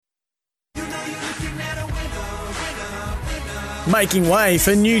Making way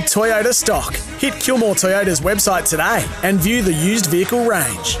for new Toyota stock. Hit Kilmore Toyota's website today and view the used vehicle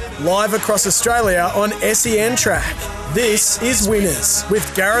range. Live across Australia on SEN Track. This is Winners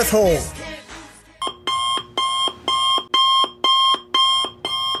with Gareth Hall.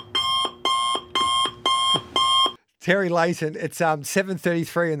 Terry Leighton, it's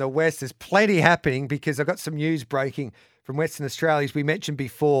 7:33 in the West. There's plenty happening because I've got some news breaking from Western Australia. As we mentioned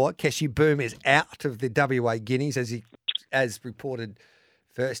before, Keshi Boom is out of the WA Guineas, as reported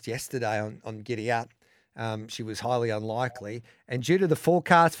first yesterday on Giddy Up. She was highly unlikely. And due to the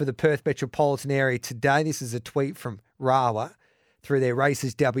forecast for the Perth metropolitan area today, this is a tweet from Rawa through their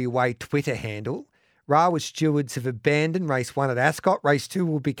Races WA Twitter handle. Rawa stewards have abandoned race 1 at Ascot. Race 2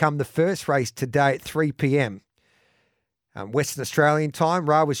 will become the first race today at 3 p.m. Western Australian time.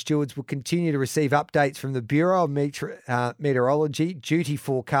 Rawa stewards will continue to receive updates from the Bureau of Meteorology duty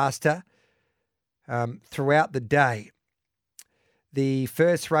forecaster throughout the day. The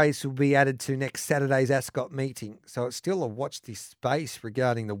first race will be added to next Saturday's Ascot meeting. So it's still a watch this space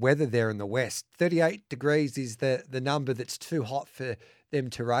regarding the weather there in the west. 38 degrees is the number that's too hot for them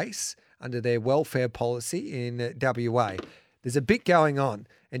to race under their welfare policy in WA. There's a bit going on.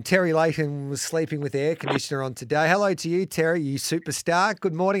 And Terry Leighton was sleeping with the air conditioner on today. Hello to you, Terry, you superstar.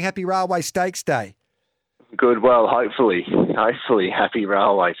 Good morning. Happy Railway Stakes Day. Good. Well, hopefully. Happy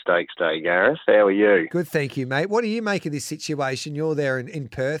Railway Stakes Day, Gareth. How are you? Good, thank you, mate. What do you make of this situation? You're there in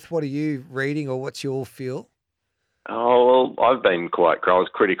Perth. What are you reading or what's your feel? Oh, well, I've been I was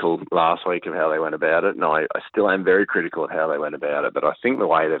critical last week of how they went about it, and I still am very critical of how they went about it. But I think the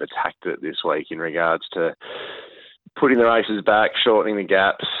way they've attacked it this week in regards to putting the races back, shortening the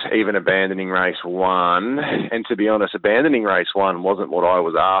gaps, even abandoning race 1. And to be honest, abandoning race 1 wasn't what I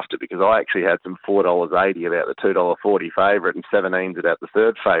was after, because I actually had some $4.80 about the $2.40 favourite and 17s about the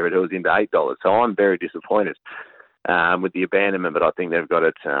third favourite who was into $8. So I'm very disappointed with the abandonment, but I think they've got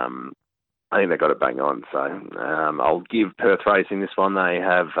it. I think they've got it bang on. So I'll give Perth Racing this one.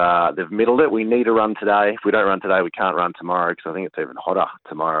 They've middled it. We need a run today. If we don't run today, we can't run tomorrow, because I think it's even hotter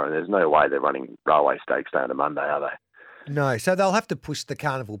tomorrow. And there's no way they're running Railway Stakes Day on a Monday, are they? No. So they'll have to push the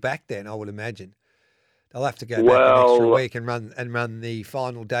carnival back then, I would imagine. They'll have to go back an extra week and run the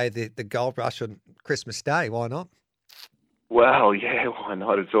final day, the Gold Rush on Christmas Day. Why not? Well, yeah, why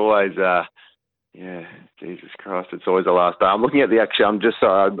not? It's always... Yeah, Jesus Christ, it's always the last day. I'm looking at I'm just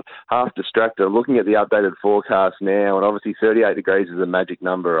sorry, I'm half distracted. I'm looking at the updated forecast now, and obviously 38 degrees is a magic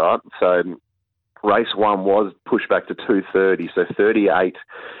number, right? So race 1 was pushed back to 2:30, so 38,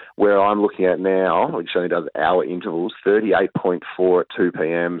 where I'm looking at now, which only does hour intervals, 38.4 at 2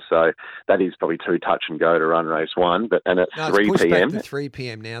 p.m, so that is probably too touch and go to run race 1, and at 3 it's pushed p.m. back to 3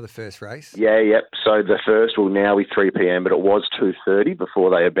 p.m. now, the first race. Yeah, yep. So the first will now be 3 p.m, but it was 2:30 before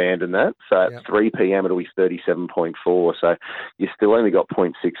they abandoned that. So at 3 p.m, it'll be 37.4. So you still only got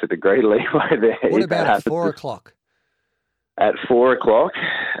 0.6 a degree leeway there. What about at 4 o'clock? At 4 o'clock,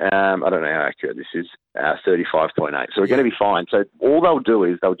 I don't know how accurate this is, 35.8. So we're going to be fine. So all they'll do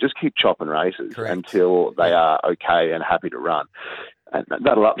is they'll just keep chopping races until they are okay and happy to run. And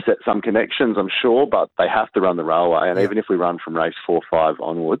that'll upset some connections, I'm sure, but they have to run the railway. And even if we run from race 4, 5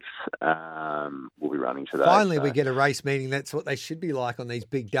 onwards, we'll be running today. Finally, we get a race meeting. That's what they should be like on these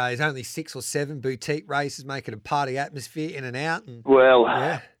big days. Only 6 or 7 boutique races, making a party atmosphere in and out. And,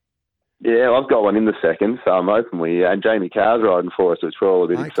 yeah, I've got one in the second, so I'm hoping and Jamie Carr's riding for us, which we're all a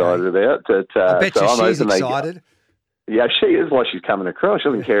bit excited about. I bet she's excited. Yeah, she is why she's coming across. She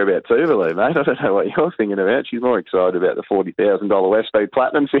doesn't care about Tuvalu, mate. I don't know what you're thinking about. She's more excited about the $40,000 Westspeed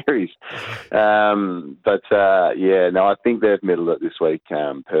Platinum Series. I think they've middled it this week,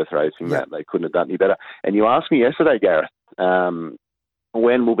 Perth Racing. That they couldn't have done any better. And you asked me yesterday, Gareth,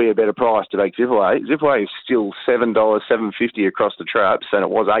 when will be a better price to take Zipaway? Zipaway is still $7.50 across the traps, and it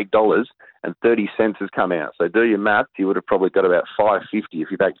was $8.30 has come out. So do your math. You would have probably got about $5.50 if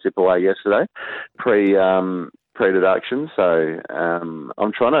you backed Zipaway yesterday, pre-deduction. So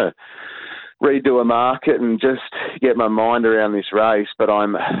I'm trying to redo a market and just get my mind around this race. But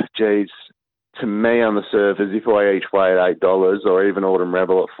to me on the surface, Zipaway each way at $8 or even Autumn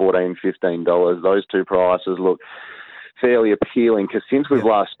Rebel at $14, $15, those two prices look fairly appealing, because since we've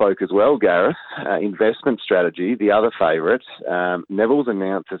last spoke as well, Gareth, investment strategy, the other favourite, Neville's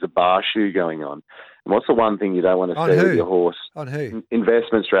announced there's a bar shoe going on. And what's the one thing you don't want to see with your horse? On who?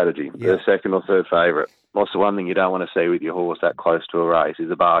 Investment strategy, the second or third favourite. What's the one thing you don't want to see with your horse that close to a race is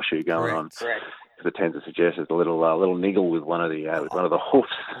a bar shoe going on. Correct. Because it tends to suggest there's a little niggle with one of the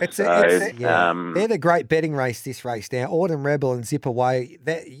hoofs. They're the great betting race, this race now. Autumn Rebel and Zipaway,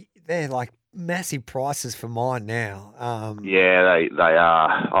 they're like massive prices for mine now. Yeah, they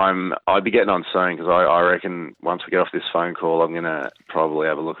are. I'd be getting on soon because I reckon once we get off this phone call, I'm going to probably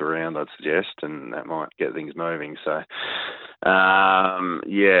have a look around, I'd suggest, and that might get things moving. So,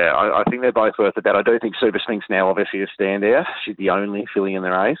 I think they're both worth a bet. I do think Super Sphinx now obviously a standout. She's the only filly in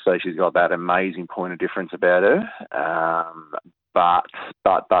the race, so she's got that amazing point of difference about her. But is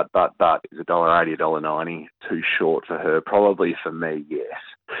 $1.80, $1.90 too short for her? Probably for me, yes.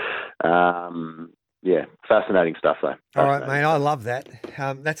 Fascinating stuff though. All right, mate, I love that.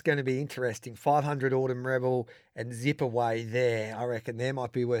 That's going to be interesting. 500 Autumn Rebel and Zip Away there. I reckon there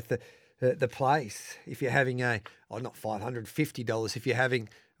might be worth the place if you're having not $550. If you're having,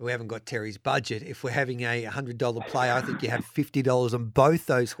 we haven't got Terry's budget. If we're having a $100 play, I think you have $50 on both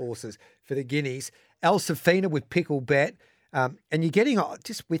those horses for the guineas. El Safina with Pickle Bet. And you're getting,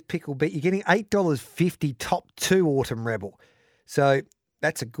 just with Pickle Bet, you're getting $8.50 top 2 Autumn Rebel. So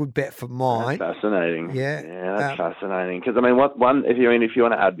that's a good bet for mine. That's fascinating. Yeah, that's fascinating. Because I mean, if you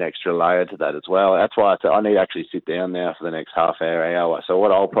want to add an extra layer to that as well, that's why I need to actually sit down now for the next half hour. So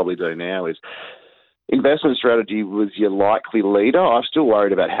what I'll probably do now is investment strategy was your likely leader. I'm still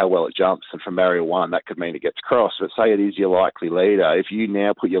worried about how well it jumps, and from barrier 1, that could mean it gets crossed. But say it is your likely leader. If you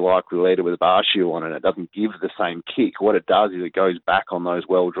now put your likely leader with a bar shoe on and it doesn't give the same kick, what it does is it goes back on those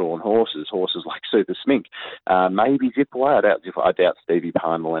well-drawn horses like Super Smink. Maybe Zip Away. I doubt Stevie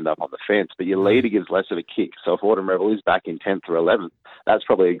Pine will end up on the fence, but your leader gives less of a kick. So if Autumn Rebel is back in 10th or 11th, that's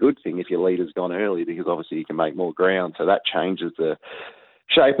probably a good thing if your leader's gone early, because obviously you can make more ground. So that changes the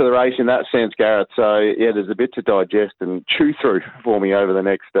shape of the race in that sense, Garrett. So, yeah, there's a bit to digest and chew through for me over the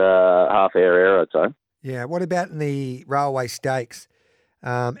next half hour, I'd say. Yeah, what about in the Railway Stakes?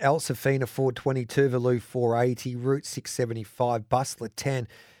 El Safina 422, Valou 480, Route 675, Bustler 10.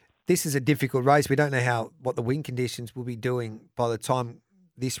 This is a difficult race. We don't know what the wind conditions will be doing by the time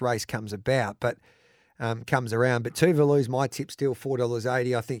this race comes about, but comes around. But 2 Valou's my tip still,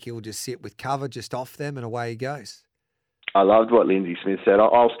 $4.80. I think he'll just sit with cover just off them and away he goes. I loved what Lindsay Smith said.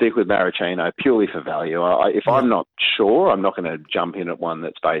 I'll stick with Maricino purely for value. If I'm not sure, I'm not going to jump in at one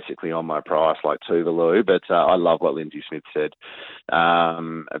that's basically on my price like Tuvalu, but I love what Lindsay Smith said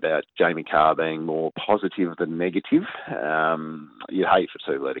about Jamie Carr being more positive than negative. You'd hate for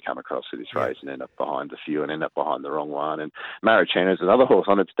Tuvalu to come across for this race and end up behind a few and end up behind the wrong one. And Maricino's another horse.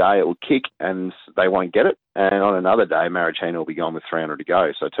 On its day, it will kick and they won't get it. And on another day, Maricino will be gone with 300 to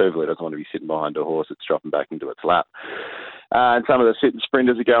go. So Tuvalu doesn't want to be sitting behind a horse that's dropping back into its lap. And some of the sitting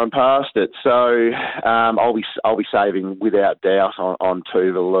sprinters are going past it. So I'll be saving without doubt on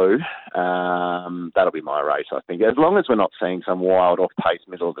Tuvalu. That'll be my race, I think. As long as we're not seeing some wild off-pace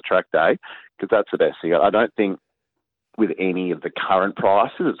middle of the track day, because that's the best thing. I don't think with any of the current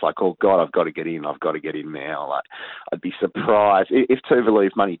prices, it's like, oh God, I've got to get in now. Like, I'd be surprised if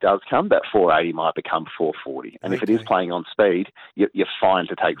Tuvalu's money does come, that 480 might become 440. And if it is playing on speed, you're fine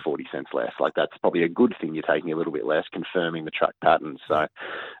to take 40 cents less. Like, that's probably a good thing. You're taking a little bit less, confirming the track pattern. So,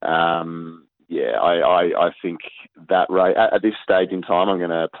 I think that rate at this stage in time, I'm going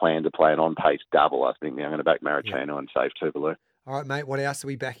to plan to play an on-pace double. I think now I'm going to back Maricino and save Tuvalu. All right, mate. What else are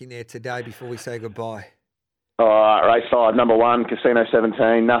we backing there today before we say goodbye? All right, race 5, number 1, Casino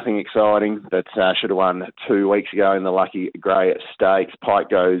 17. Nothing exciting, but should have won 2 weeks ago in the Lucky Grey Stakes. Pike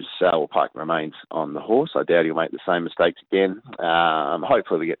remains on the horse. I doubt he'll make the same mistakes again.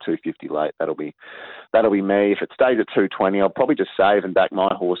 Hopefully we get 250 late. That'll be me. If it stays at 220, I'll probably just save and back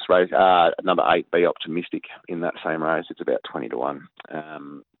my horse race. Number 8, Be Optimistic in that same race. It's about 20 to 1.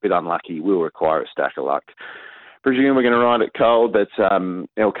 Bit unlucky. Will require a stack of luck. Presume we're going to ride it cold, but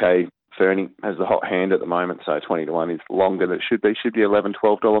LK Fernie has the hot hand at the moment, so 20 to 1 is longer than it should be. Should be $11,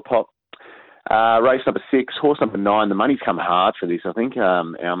 $12 pop. Race number 6, horse number 9. The money's come hard for this, I think.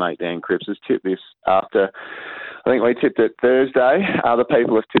 Our mate Dan Cripps has tipped this after, I think we tipped it Thursday. Other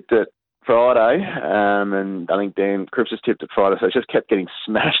people have tipped it Friday, and I think Dan Cripps has tipped it Friday, so it's just kept getting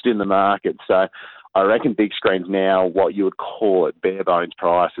smashed in the market. So I reckon big screens now, what you would call it bare bones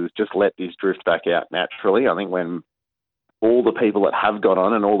prices, just let this drift back out naturally. I think when all the people that have got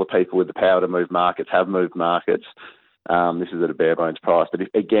on and all the people with the power to move markets have moved markets, this is at a bare bones price. But if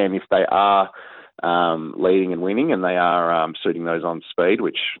they are leading and winning and they are suiting those on speed,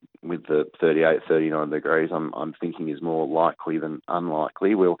 which with the 38, 39 degrees, I'm thinking is more likely than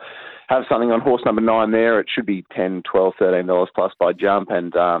unlikely, we'll have something on horse number 9 there. It should be $10, $12, $13 plus by jump.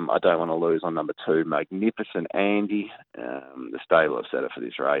 And I don't want to lose on number 2, Magnificent Andy. The stable have set it for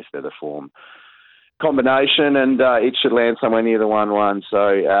this race. They're the form combination, and it should land somewhere near the 1-1.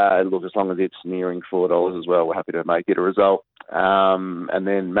 So, look, as long as it's nearing $4 as well, we're happy to make it a result. And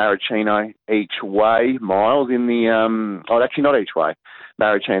then Maricino each way, Miles in the... actually not each way.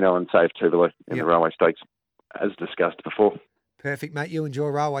 Barricino and Safe Tuvalu in Yep. the Railway Stakes, as discussed before. Perfect, mate. You enjoy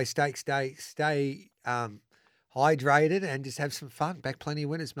Railway Stakes Day. Stay hydrated and just have some fun. Back plenty of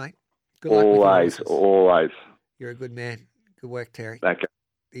winners, mate. Good luck with your horses. Always. You're a good man. Good work, Terry. Okay.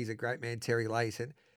 He's a great man, Terry Leighton.